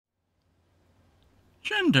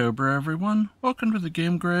Dzień dobry everyone, welcome to the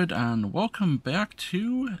game grid and welcome back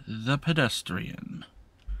to the Pedestrian.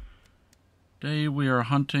 Today we are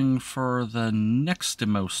hunting for the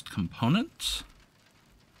nextmost component.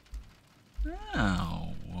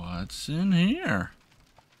 Now, what's in here?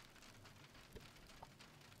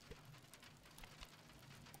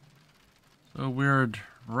 So weird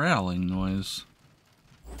rattling noise.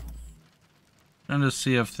 Trying to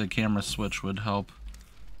see if the camera switch would help.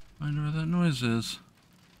 Find where that noise is.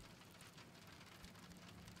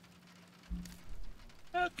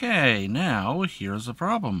 Okay, now here's a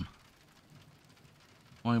problem.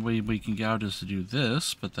 Only way we can get out is to do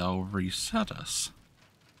this, but that'll reset us.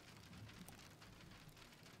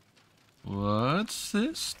 What's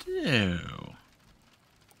this do?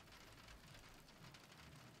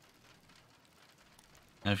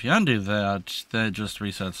 If you undo that, then it just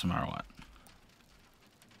resets no matter what.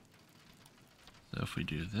 So if we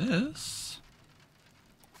do this,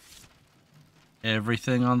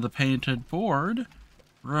 everything on the painted board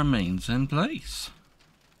remains in place.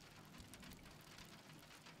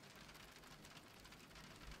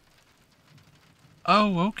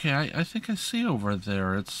 Oh, okay, I think I see over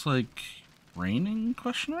there. It's like raining,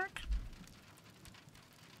 question mark?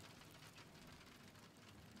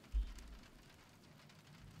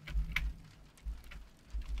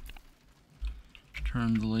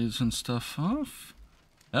 Turn the lights and stuff off.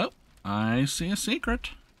 Oh, I see a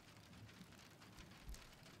secret.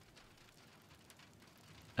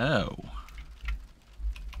 Oh.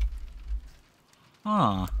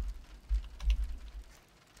 Huh.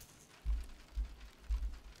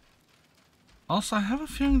 Also, I have a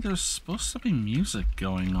feeling there's supposed to be music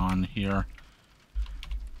going on here.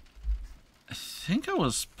 I think I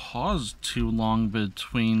was paused too long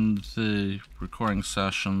between the recording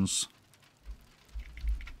sessions.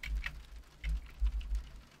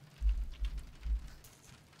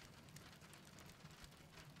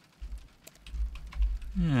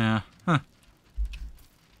 Yeah, huh.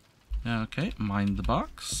 Okay, mind the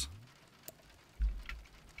box.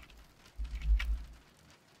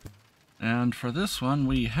 And for this one,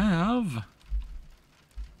 we have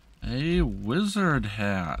a wizard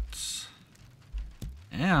hat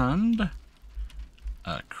and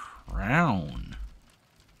a crown.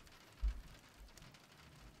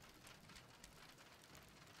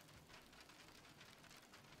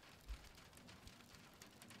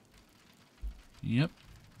 Yep.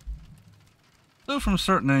 Though from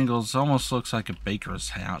certain angles, it almost looks like a baker's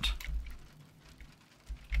hat.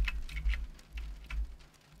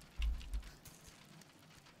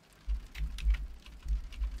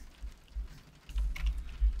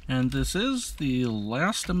 And this is the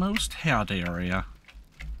lastmost hat area.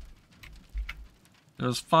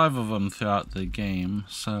 There's 5 of them throughout the game,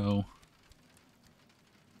 so...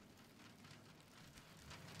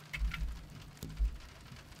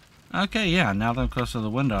 Okay, yeah, now that I'm close to the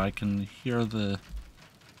window, I can hear the...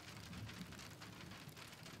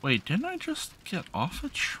 Wait, didn't I just get off a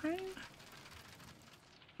train?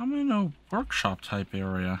 I'm in a workshop type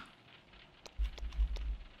area.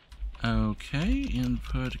 Okay,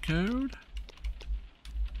 input code.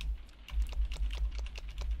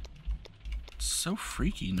 It's so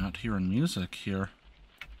freaky not hearing music here.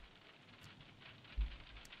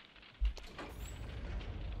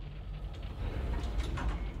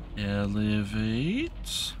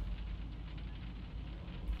 Elevate.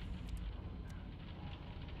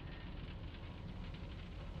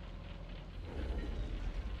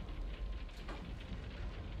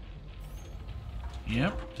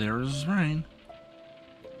 Yep, there's rain.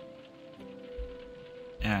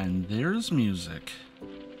 And there's music.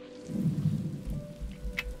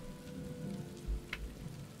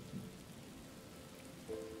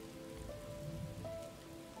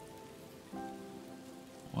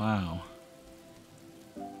 Wow.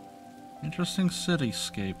 Interesting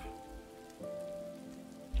cityscape.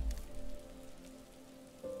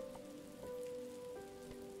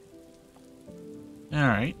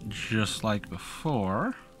 Alright, just like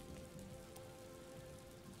before,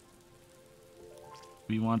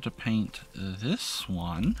 we want to paint this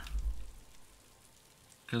one,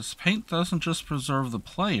 because paint doesn't just preserve the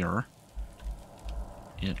player,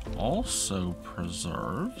 it also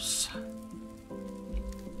preserves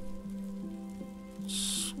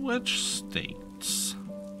switch states.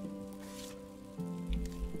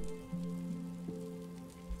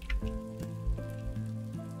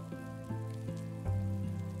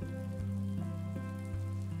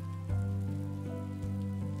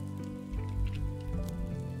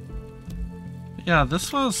 Yeah,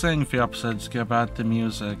 this was I was saying a few episodes ago about the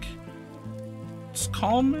music. It's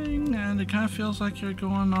calming, and it kind of feels like you're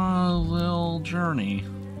going on a little journey.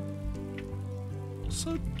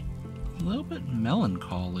 Also, a little bit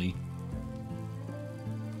melancholy.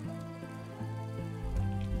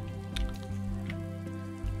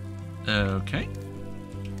 Okay.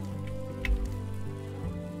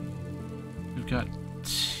 We've got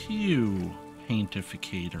 2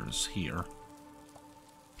 paintificators here.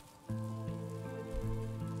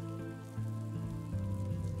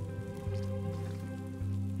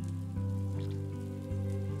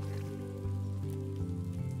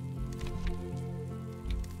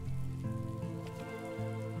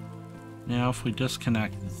 Now if we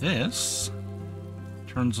disconnect this,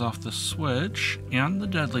 turns off the switch and the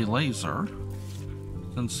deadly laser,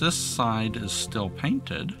 since this side is still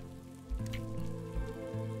painted.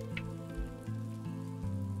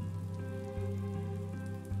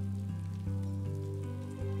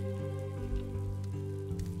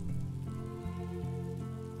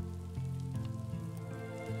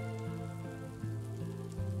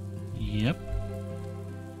 Yep.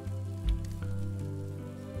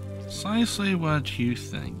 Precisely what you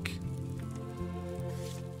think.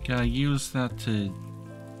 Gotta use that to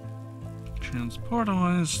transport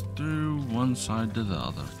us through one side to the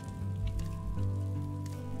other.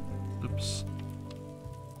 Oops.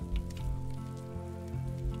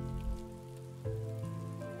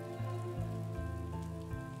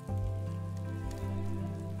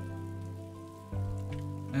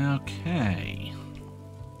 Okay.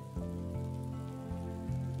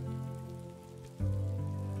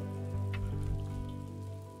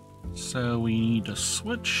 So we need a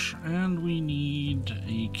switch and we need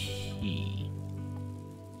a key.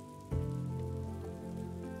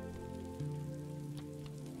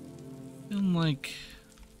 Feeling like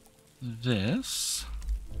this.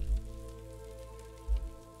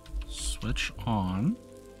 Switch on.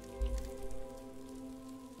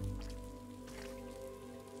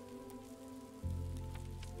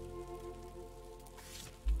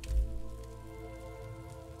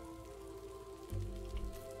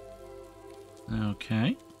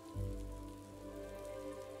 Okay.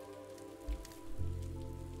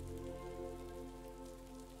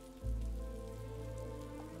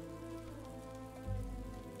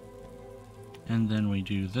 And then we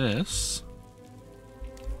do this.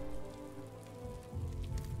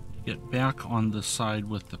 Get back on the side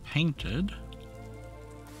with the painted.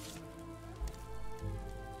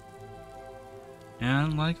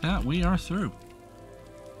 And like that, we are through.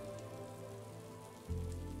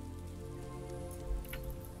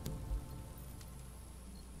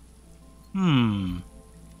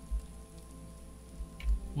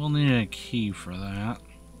 We'll need a key for that.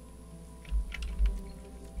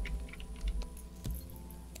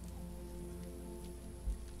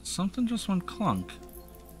 Something just went clunk.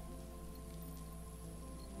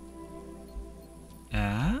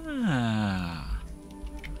 Ah.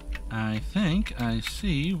 I think I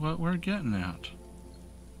see what we're getting at.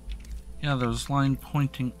 Yeah, there's line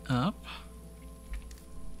pointing up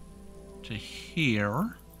to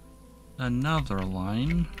here. Another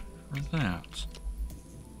line for that.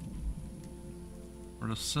 For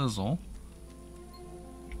the sizzle.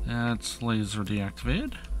 That's laser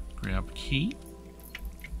deactivated. Grab key.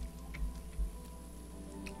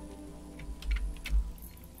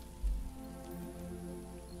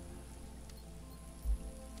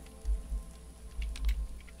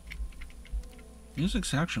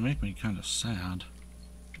 Music's actually making me kind of sad.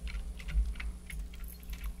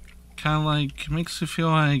 Kind of like, makes you feel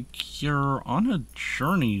like you're on a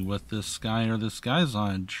journey with this guy, or this guy's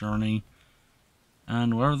on a journey.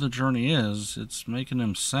 And wherever the journey is, it's making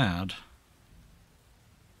him sad.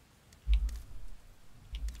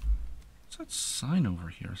 What's that sign over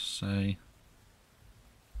here say?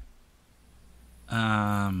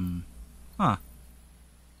 Huh. I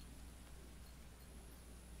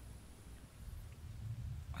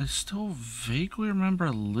still vaguely remember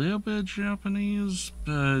a little bit of Japanese,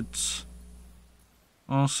 but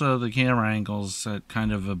also the camera angle's at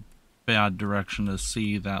kind of a bad direction to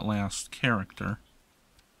see that last character.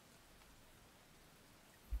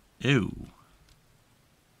 Ew.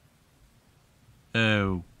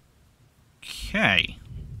 Okay.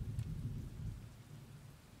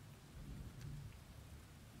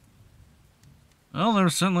 Well, they're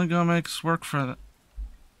certainly gonna make us work for that.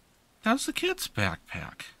 That was the kid's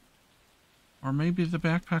backpack. Or maybe the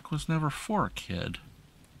backpack was never for a kid.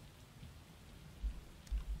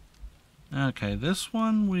 Okay, this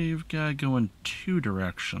one we've got to go in 2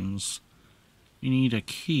 directions. We need a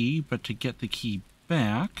key, but to get the key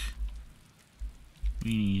back,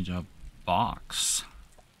 we need a box.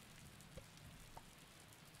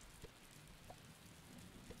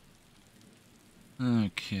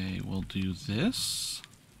 Okay, we'll do this.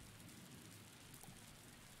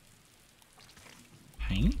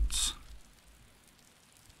 Paint.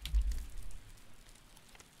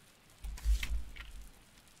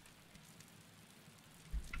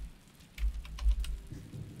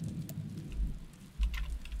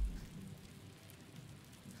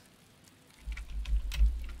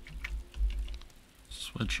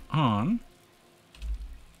 Switch on.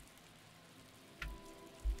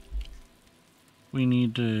 We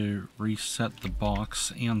need to reset the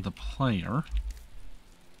box and the player.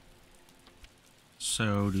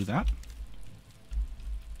 So do that.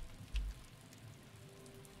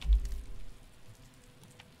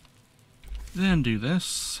 Then do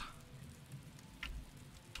this.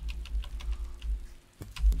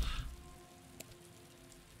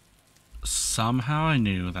 Somehow I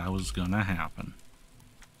knew that was gonna happen.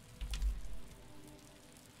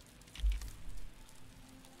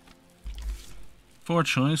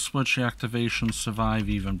 Fortunately, switch activations survive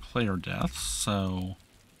even player deaths, so...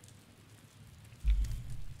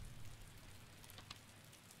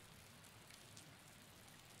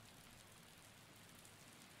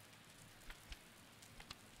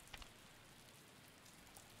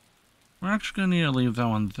 we're actually going to need to leave that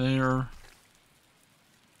one there.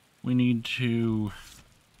 We need to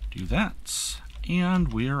do that,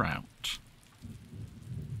 and we're out.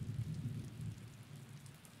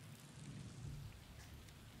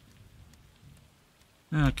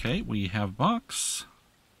 Okay, we have box,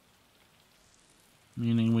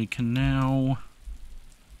 meaning we can now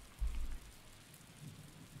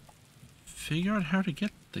figure out how to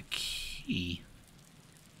get the key.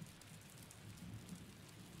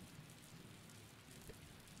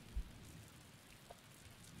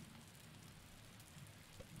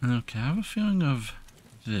 Okay, I have a feeling of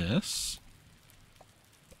this,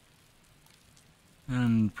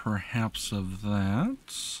 and perhaps of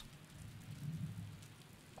that.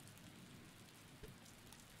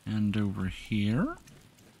 And over here.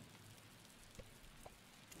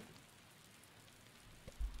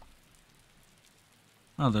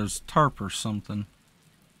 Oh, there's tarp or something.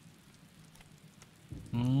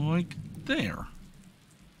 Like there.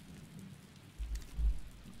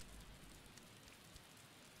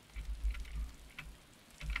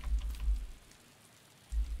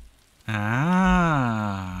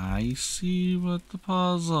 Ah, I see what the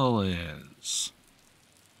puzzle is.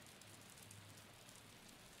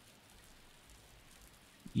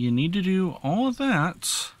 You need to do all of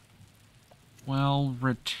that while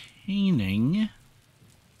retaining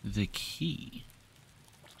the key.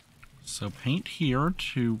 So paint here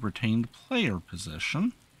to retain the player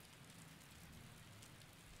position.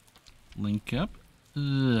 Link up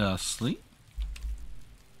thusly.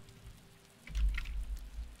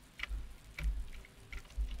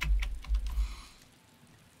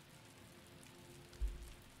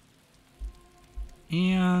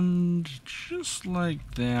 And just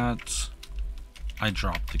like that, I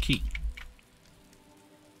dropped the key.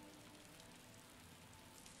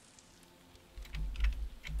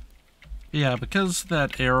 Yeah, because of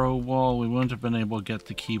that arrow wall, we wouldn't have been able to get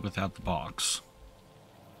the key without the box.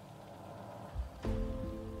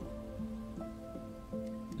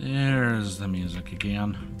 There's the music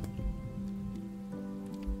again.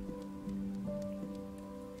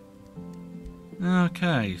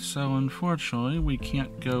 Okay, so unfortunately we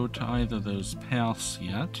can't go to either of those paths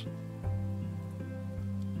yet.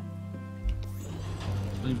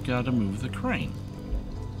 We've got to move the crane.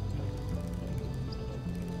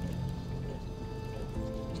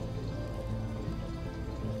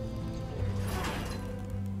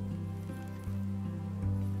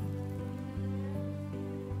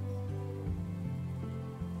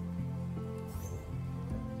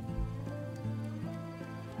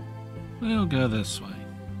 We'll go this way.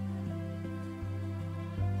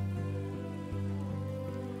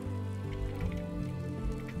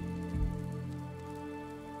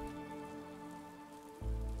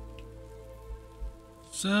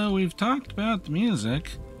 So we've talked about the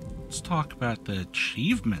music. Let's talk about the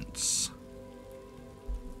achievements.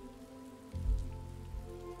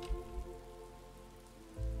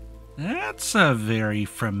 That's a very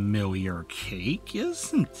familiar cake,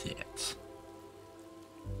 isn't it?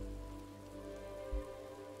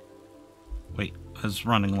 Wait, I was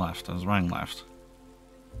running left.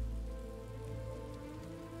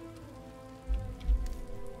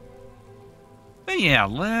 But yeah,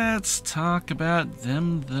 let's talk about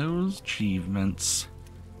those achievements.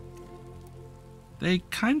 They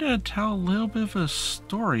kinda tell a little bit of a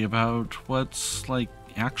story about what's, like,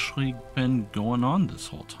 actually been going on this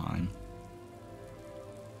whole time.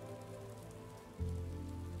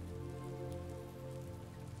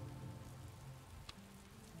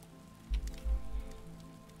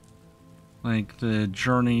 like the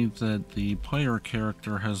journey that the player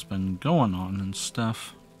character has been going on and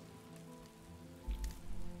stuff.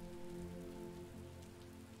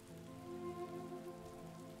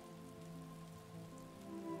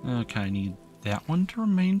 Okay, I need that one to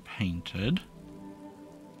remain painted.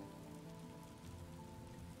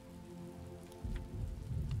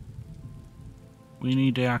 We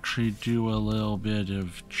need to actually do a little bit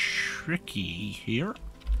of tricky here.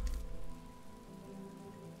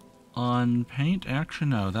 On paint, actually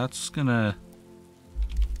no, that's gonna...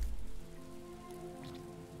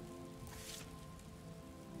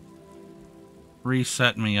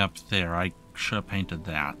 reset me up there. I should have painted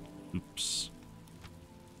that. Oops.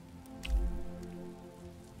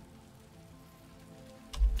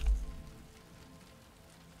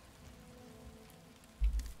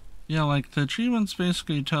 Yeah, like, the achievements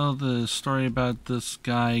basically tell the story about this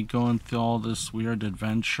guy going through all this weird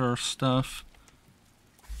adventure stuff.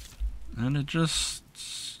 And it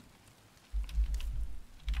just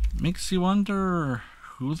makes you wonder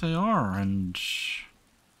who they are and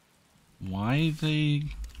why they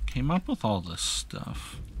came up with all this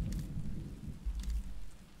stuff.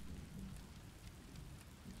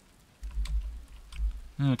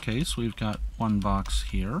 Okay, so we've got one box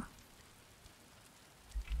here.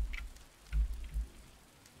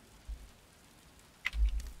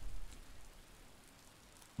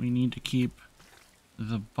 We need to keep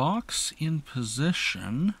the box in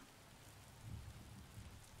position.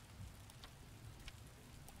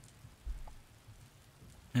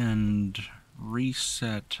 And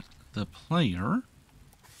reset the player.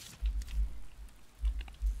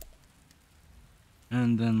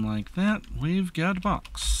 And then like that, we've got a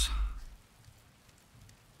box.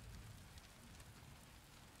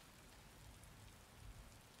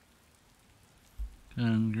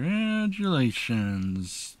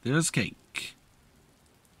 Congratulations. There's cake.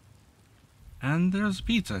 And there's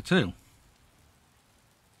pizza, too.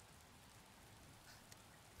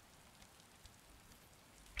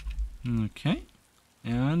 Okay.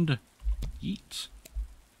 And eat.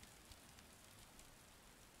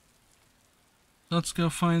 Let's go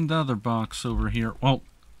find the other box over here. Well,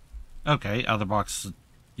 okay, other box,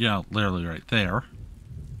 yeah, literally right there.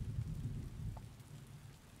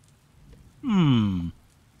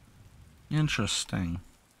 Interesting.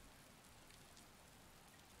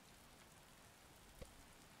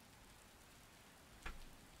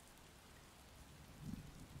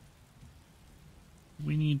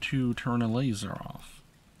 We need to turn a laser off.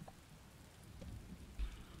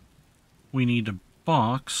 We need a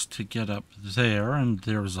box to get up there, and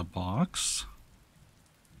there's a box.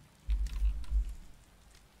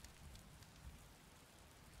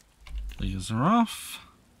 Laser off.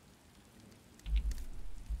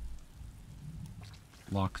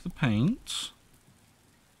 Lock the paint.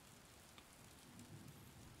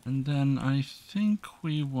 And then I think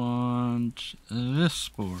we want this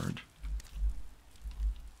board.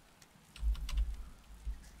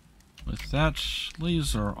 With that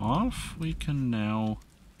laser off, we can now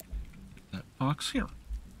get that box here.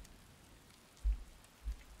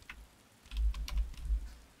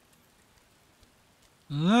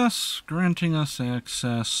 Thus granting us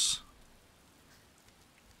access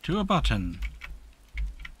to a button.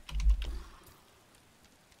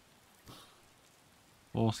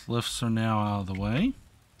 Both lifts are now out of the way.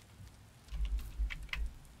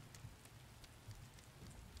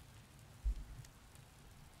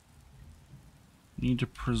 Need to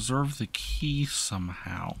preserve the key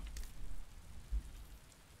somehow.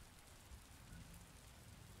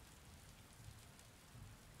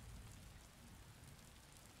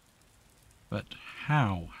 But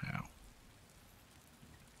how?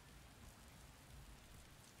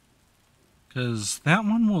 Because that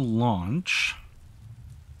one will launch.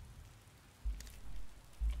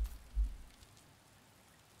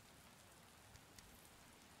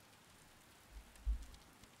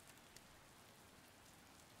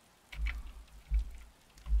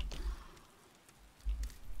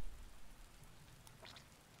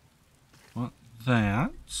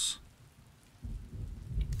 That.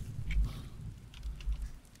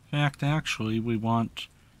 In fact, actually, we want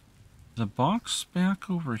the box back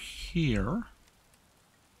over here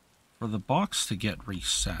for the box to get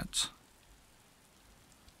reset.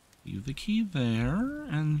 Leave the key there,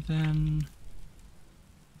 and then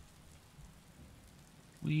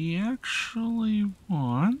we actually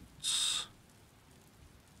want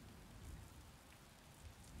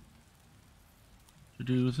to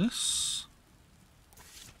do this.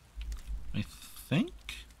 I think.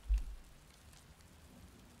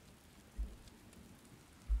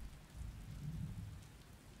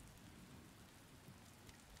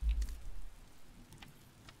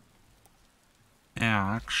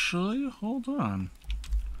 actually, hold on.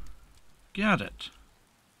 Get it.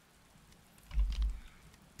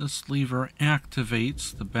 This lever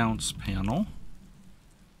activates the bounce panel.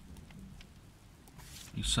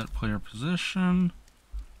 You set player position.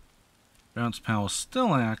 Bounce panel is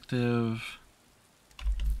still active.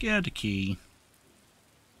 Get a key.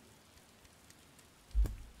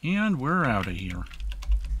 And we're out of here.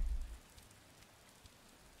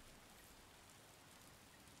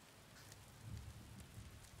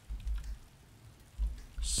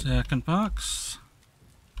 Second box.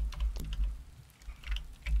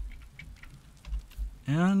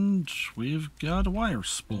 And we've got a wire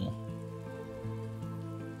spool.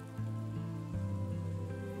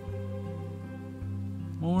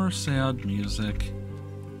 More sad music.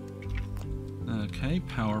 Okay,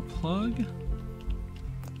 power plug.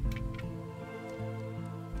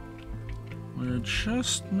 We're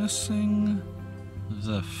just missing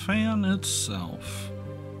the fan itself.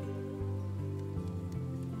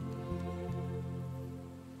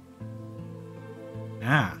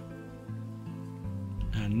 Ah.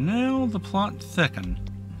 And now the plot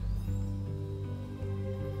thickened.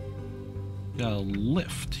 Got a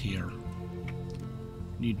lift here.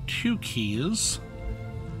 Need 2 keys.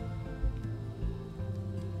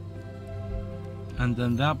 And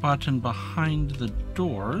then that button behind the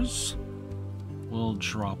doors will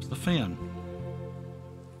drop the fan.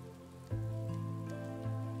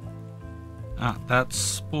 Ah, that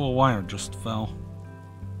spool wire just fell.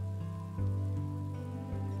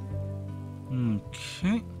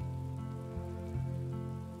 Okay.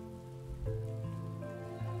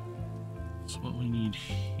 So what we need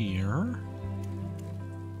here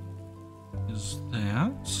is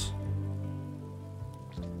that.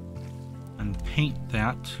 And paint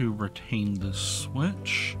that to retain the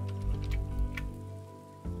switch.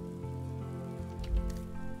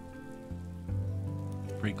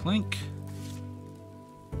 Break link.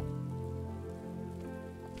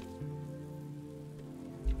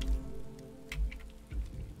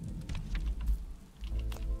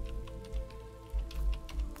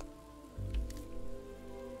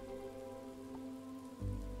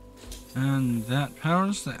 And that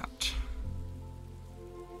powers that.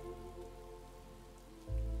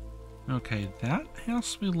 Okay, that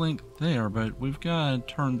has to be linked there, but we've got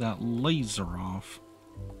to turn that laser off.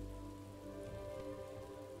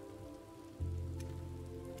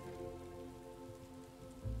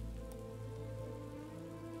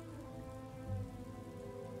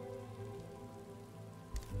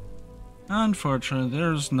 Unfortunately,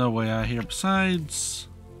 there's no way out here besides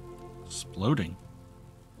exploding.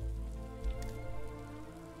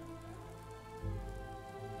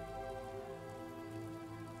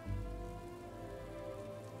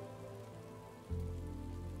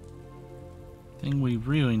 Thing we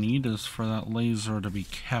really need is for that laser to be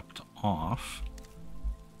kept off.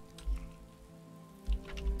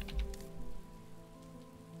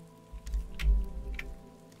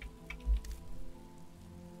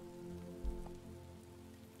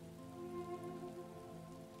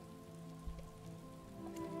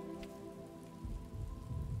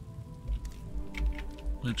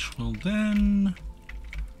 Which will then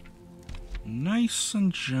nice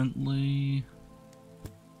and gently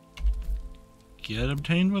get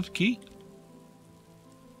obtained with key.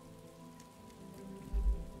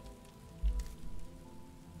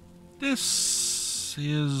 This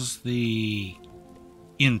is the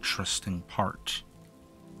interesting part.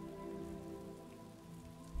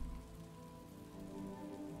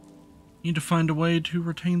 Need to find a way to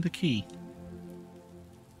retain the key.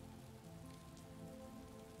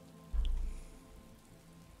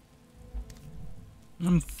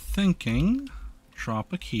 I'm thinking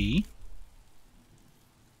drop a key.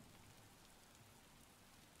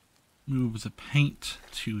 Move the paint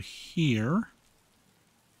to here.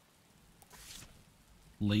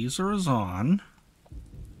 Laser is on,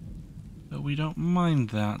 but we don't mind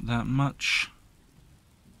that much.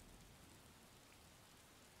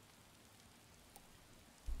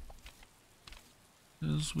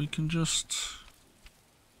 Because we can just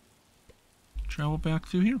travel back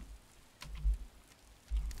through here.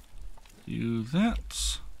 Do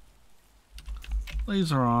that.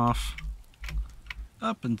 Laser off.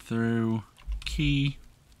 Up and through. Key.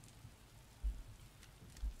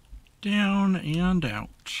 Down and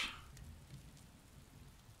out.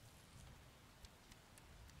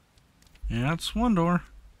 That's one door.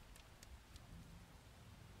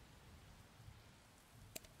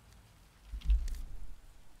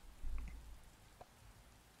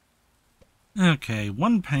 Okay,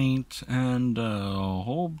 one paint and a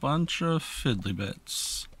whole bunch of fiddly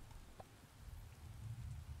bits.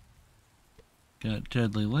 Got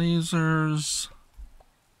deadly lasers.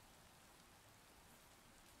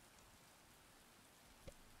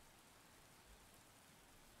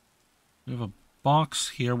 We have a box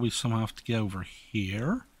here we somehow have to get over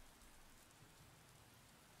here.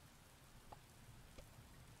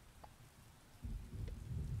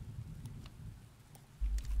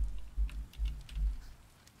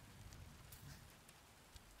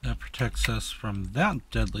 That protects us from that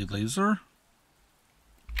deadly laser.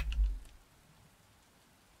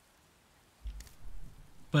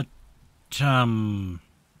 But,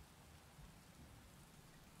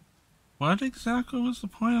 what exactly was the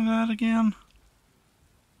point of that again?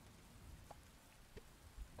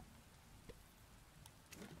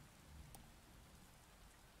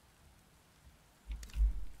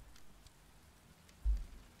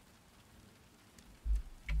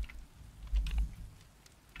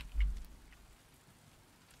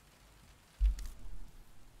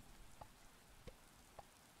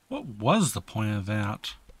 What was the point of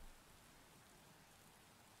that?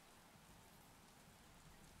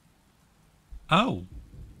 Oh.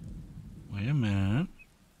 Wait a minute.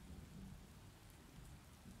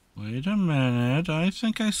 Wait a minute. I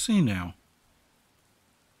think I see now.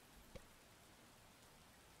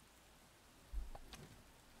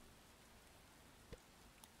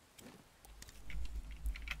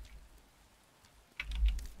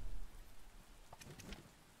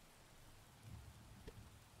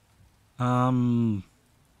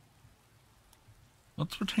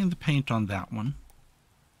 Let's retain the paint on that one.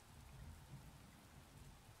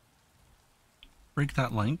 Break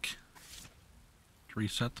that link to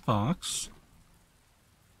reset the box.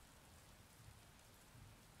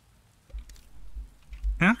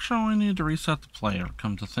 Actually, we need to reset the player,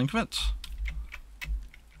 come to think of it.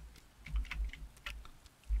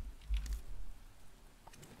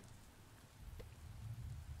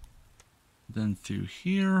 Then through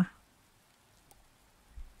here.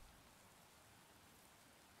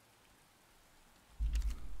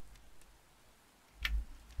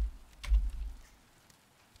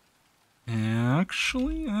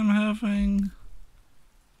 Actually, I'm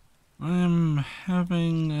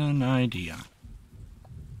having an idea.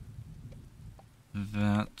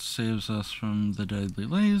 That saves us from the deadly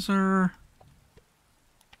laser,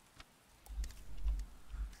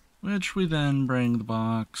 which we then bring the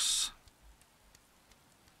box,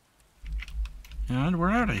 and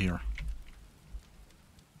we're out of here.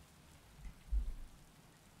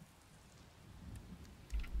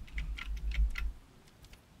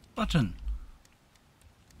 Button.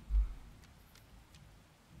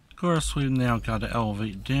 Of course, we've now got to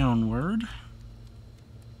elevate downward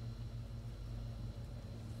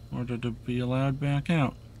in order to be allowed back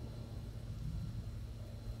out.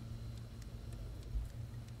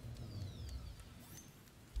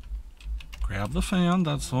 Grab the fan,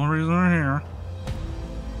 that's the whole reason we're here.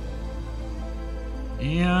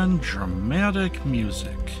 And dramatic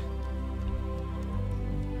music.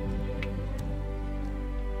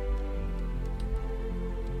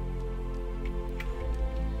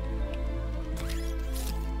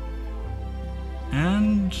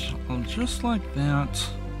 And just like that,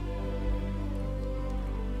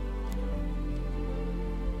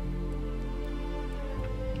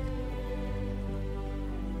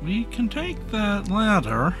 we can take that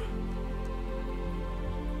ladder,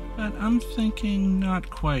 but I'm thinking not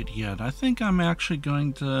quite yet. I think I'm actually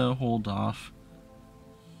going to hold off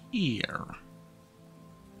here.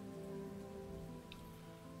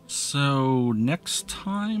 So next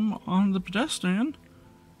time on the Pedestrian,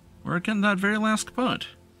 we're getting that very last component.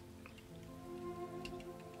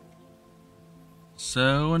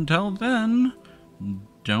 So until then,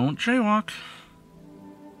 don't jaywalk.